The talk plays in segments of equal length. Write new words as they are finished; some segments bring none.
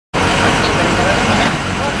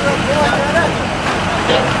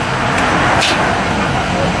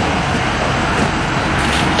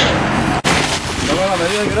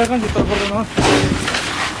la cancha está por demás.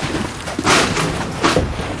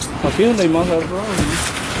 Aquí donde hay más arroz.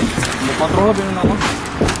 Los 4 hojas vienen nada más.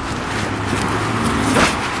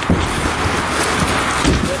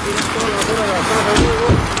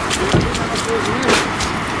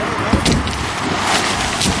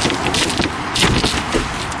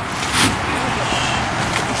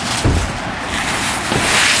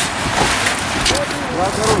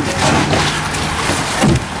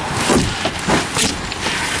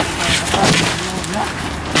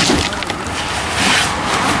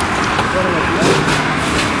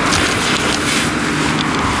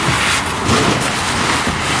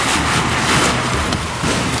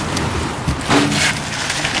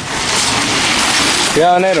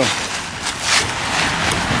 Cuidado, Nero.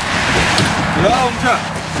 Cuidado, muchacho.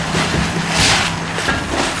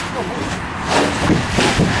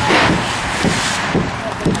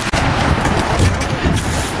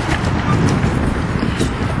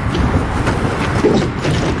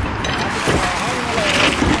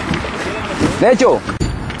 De hecho.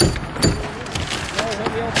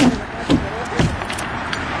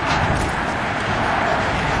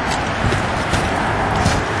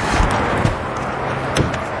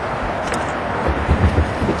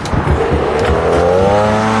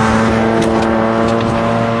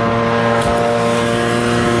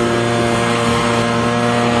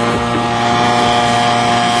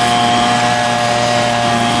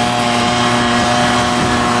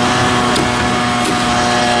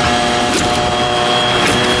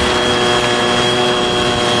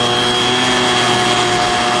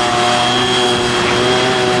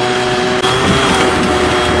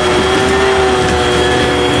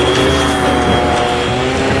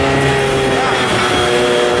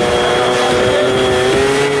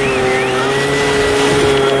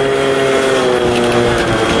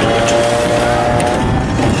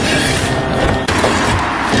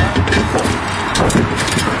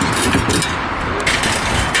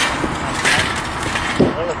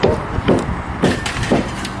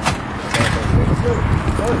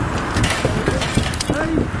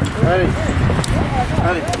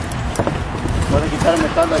 Dale. Puede quitar el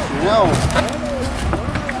metal del chineo.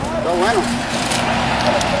 Está bueno.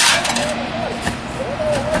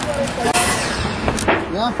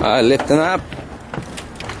 Ah, lifting up.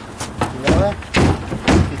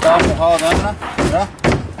 Si estaba mojado dentro, ¿verdad?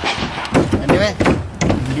 Vení, ve.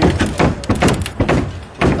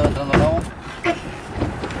 Está entrando el agua.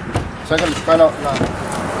 Saca el palo,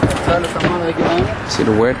 sale esta mano de aquí también. See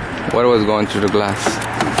the wet? What was going through the glass?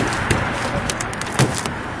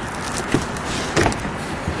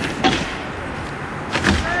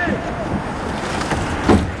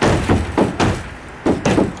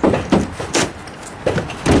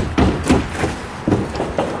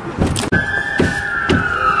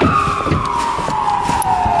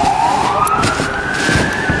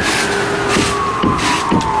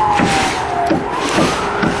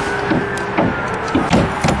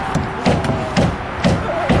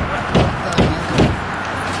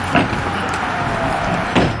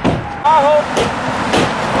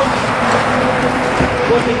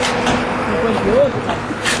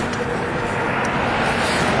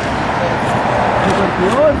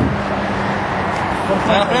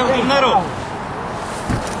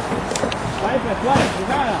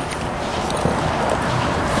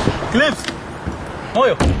 Clips.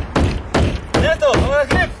 Mojo. Neto, ¿no ves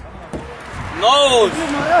clips?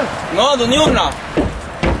 No, ni una.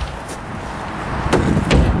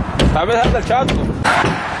 Tal vez hasta el chato.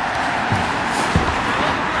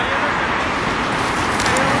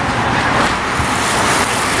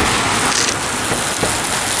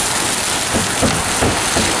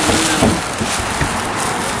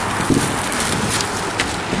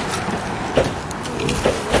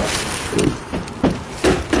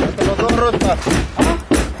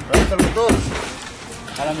 Traete los dos.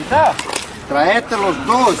 ¿A la mitad? Traete los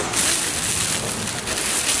dos.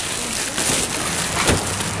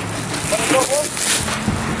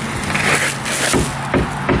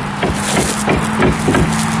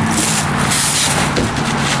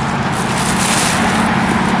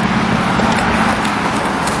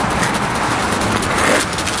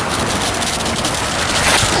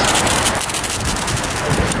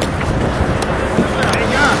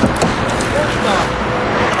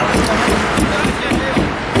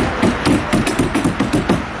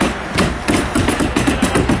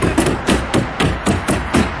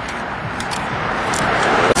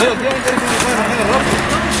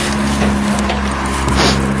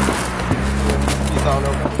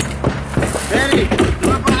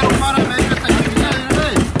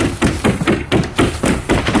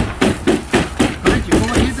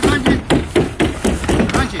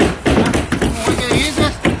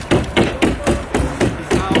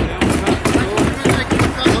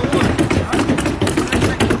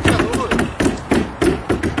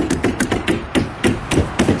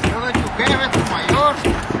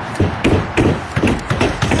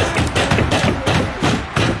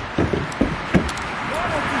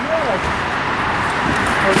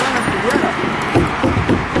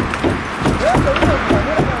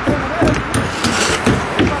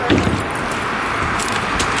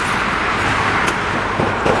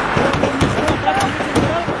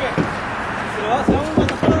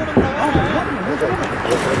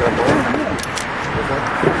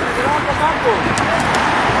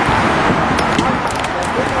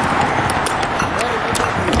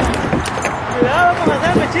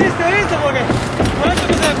 visto porque por eso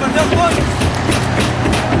que se me perdió el pollo.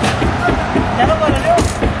 Ya no valió.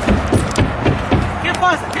 ¿Qué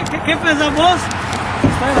pasa? ¿Qué pensás vos?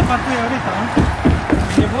 Estoy en la partida ahorita, ¿no?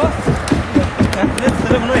 ¿Y vos? Ya tenés tu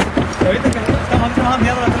teléfono ahí. ¿Pero ahorita que estamos aquí trabajando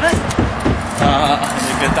ya no la tenés? Ah,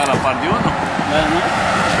 es que está a la par de uno. Bueno.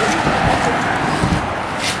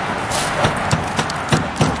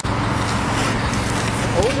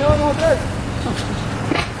 Vamos a tres.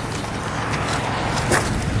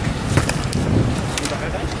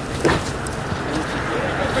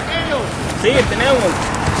 Sí, tenemos.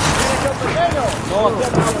 No, aquí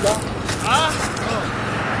estamos ya.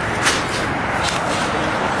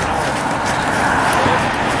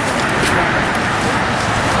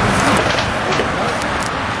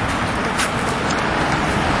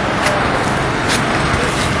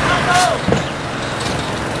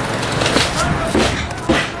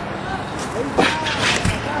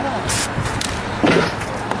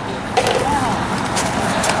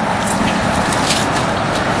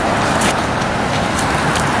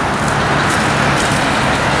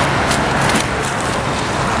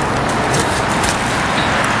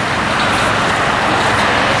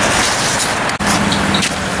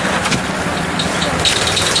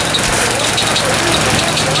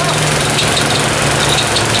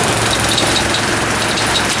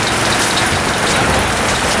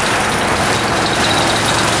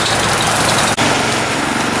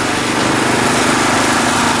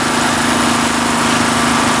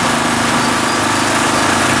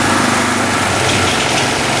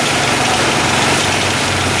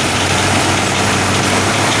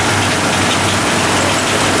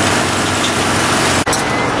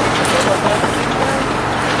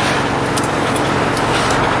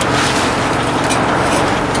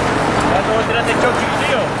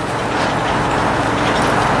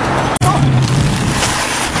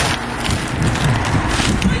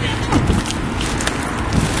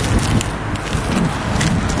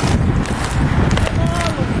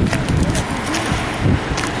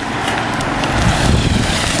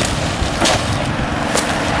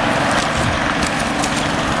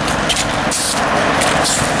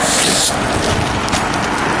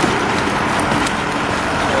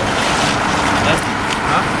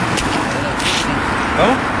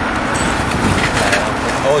 ¿Cómo?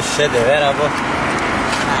 Oh shit, de veras vos.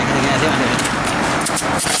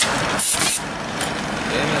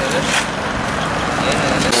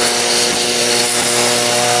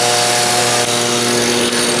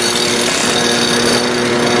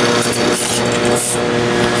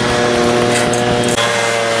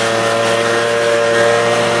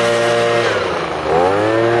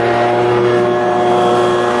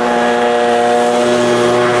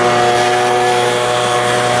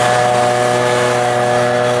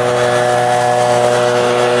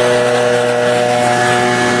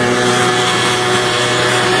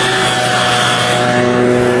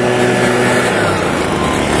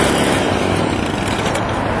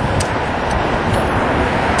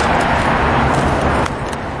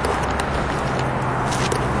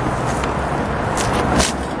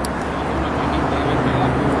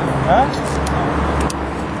 ¿Ah?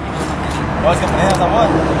 ¿Vos que tenés esa voz?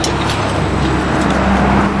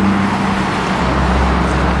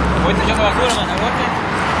 ¿Fuiste echando basura, man? ¿Aguante?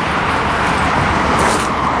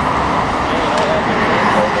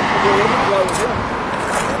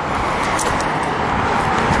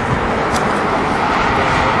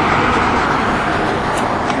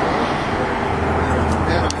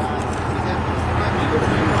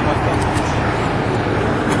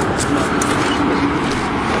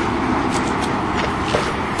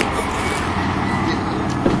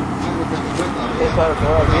 Claro, que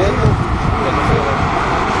va viendo.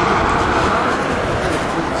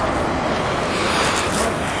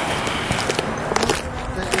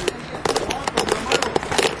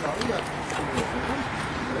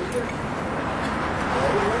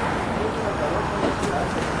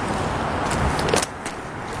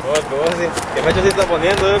 ¿Qué fecha se está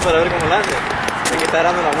poniendo para ver cómo lance? Hay que estar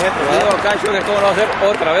dando la muestra, ¿verdad? Digo, Cacho, que esto lo va a hacer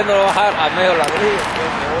otra vez, no lo va a bajar a medio ladrillo.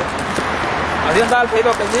 Así andaba el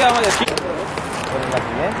pedido que decíamos de chico. Pero en la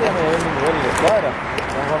siguiente ya me dio mi nivel y de cuadra.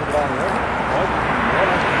 Vamos a entrar a nivel.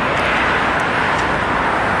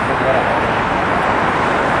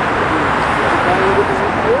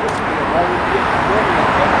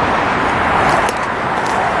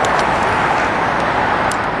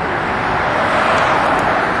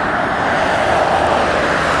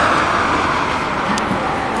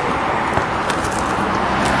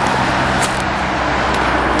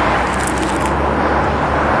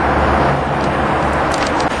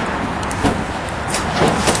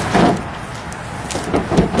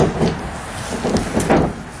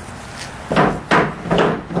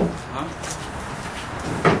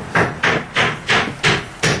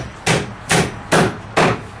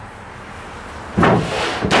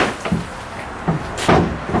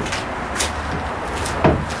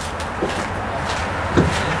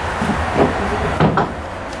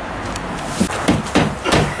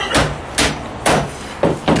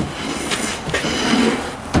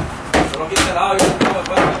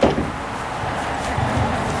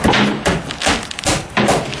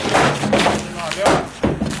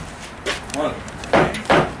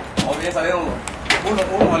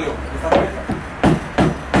 ¿Cómo salió? Está abierta.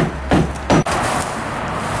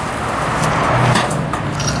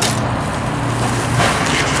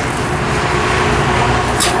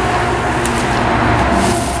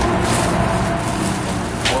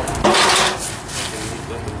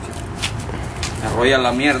 Me arrolla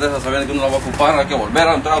la mierda esa, sabiendo que uno la va a ocupar, hay que volver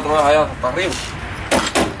a entrar otra vez allá hasta arriba.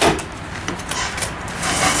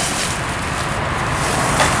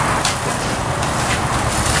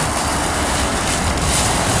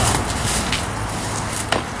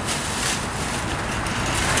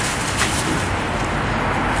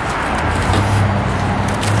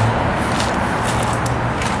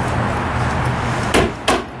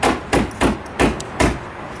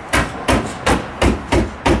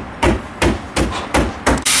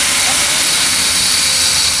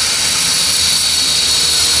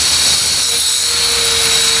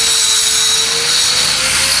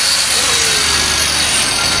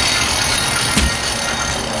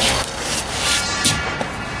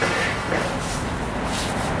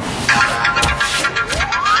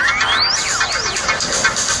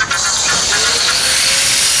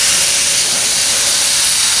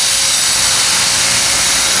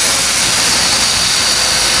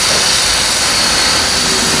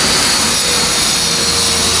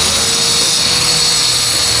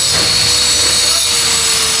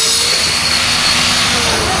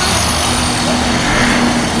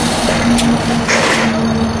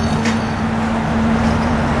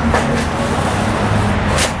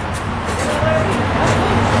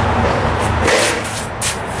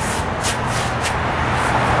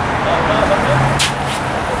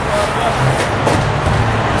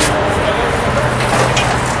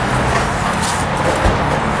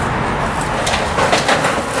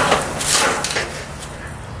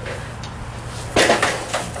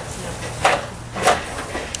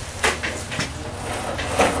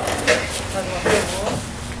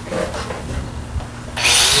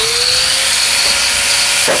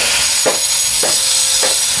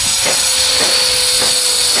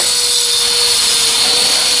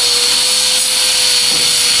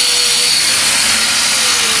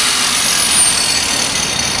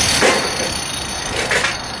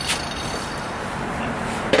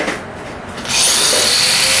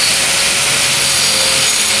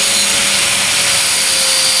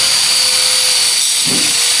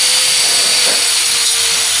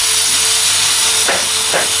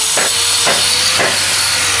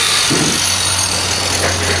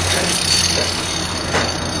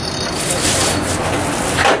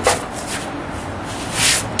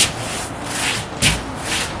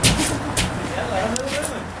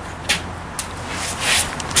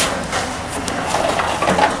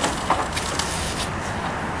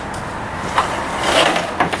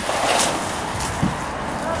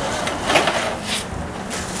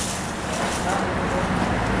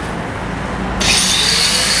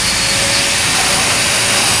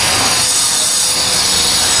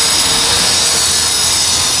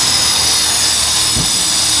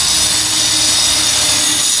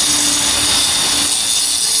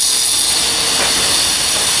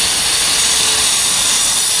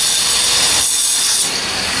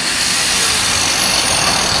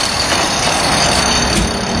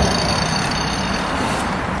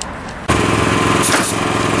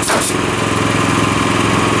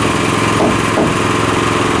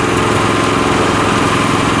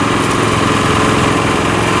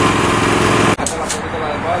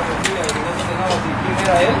 ¿Quién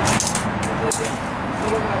era él?